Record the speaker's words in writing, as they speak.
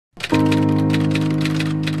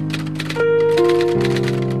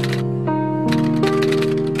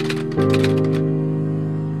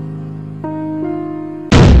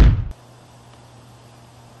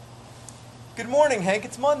Hank,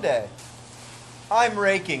 it's Monday. I'm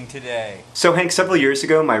raking today. So Hank, several years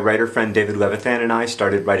ago, my writer friend David Levithan and I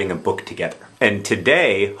started writing a book together. And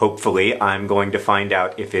today, hopefully, I'm going to find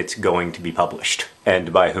out if it's going to be published.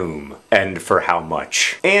 And by whom. And for how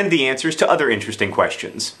much. And the answers to other interesting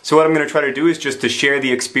questions. So what I'm going to try to do is just to share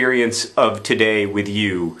the experience of today with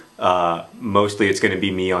you. Mostly it's going to be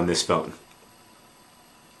me on this phone.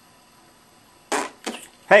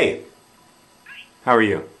 Hey! How are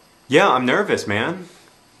you? Yeah, I'm nervous, man.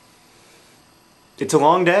 It's a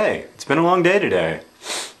long day. It's been a long day today.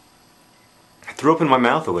 I threw up in my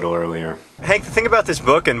mouth a little earlier. Hank, the thing about this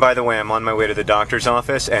book, and by the way, I'm on my way to the doctor's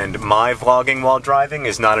office, and my vlogging while driving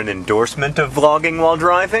is not an endorsement of vlogging while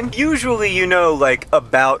driving. Usually you know, like,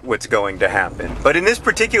 about what's going to happen. But in this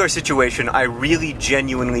particular situation, I really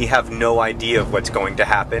genuinely have no idea of what's going to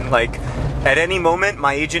happen. Like, at any moment,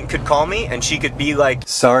 my agent could call me, and she could be like,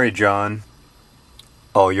 "Sorry, John.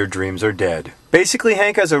 All your dreams are dead." Basically,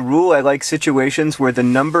 Hank, as a rule, I like situations where the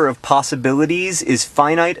number of possibilities is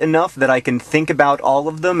finite enough that I can think about all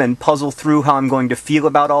of them and puzzle through how I'm going to feel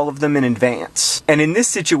about all of them in advance. And in this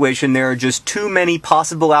situation, there are just too many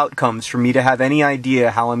possible outcomes for me to have any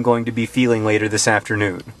idea how I'm going to be feeling later this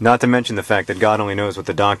afternoon. Not to mention the fact that God only knows what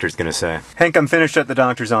the doctor's gonna say. Hank, I'm finished at the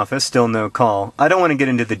doctor's office, still no call. I don't want to get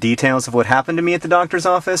into the details of what happened to me at the doctor's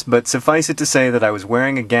office, but suffice it to say that I was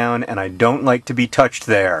wearing a gown and I don't like to be touched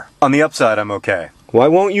there. On the upside, I'm okay. Why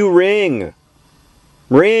won't you ring?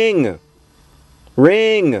 Ring!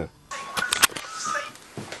 Ring!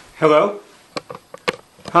 Hello?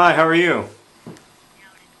 Hi, how are you?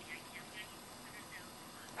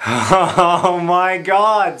 Oh my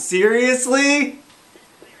God, seriously?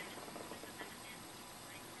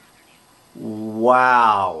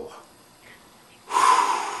 Wow.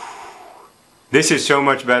 This is so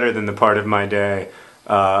much better than the part of my day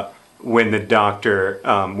when the doctor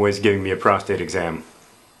was giving me a prostate exam.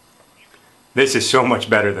 This is so much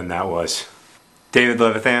better than that was. David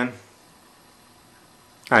Levithan,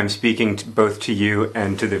 I'm speaking both to you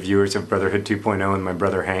and to the viewers of Brotherhood 2.0 and my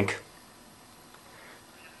brother Hank.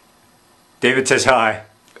 David says hi.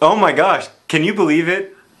 Oh my gosh, can you believe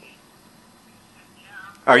it?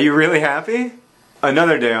 Are you really happy?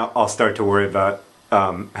 Another day I'll start to worry about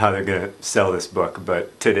how they're gonna sell this book,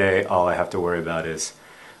 but today all I have to worry about is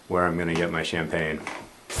where I'm gonna get my champagne.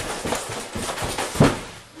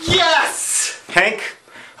 Yes! Hank,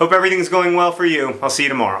 hope everything's going well for you. I'll see you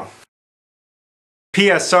tomorrow.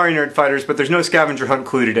 P.S. Sorry, Nerd Fighters, but there's no scavenger hunt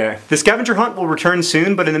clue today. The scavenger hunt will return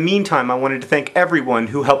soon, but in the meantime, I wanted to thank everyone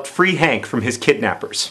who helped free Hank from his kidnappers.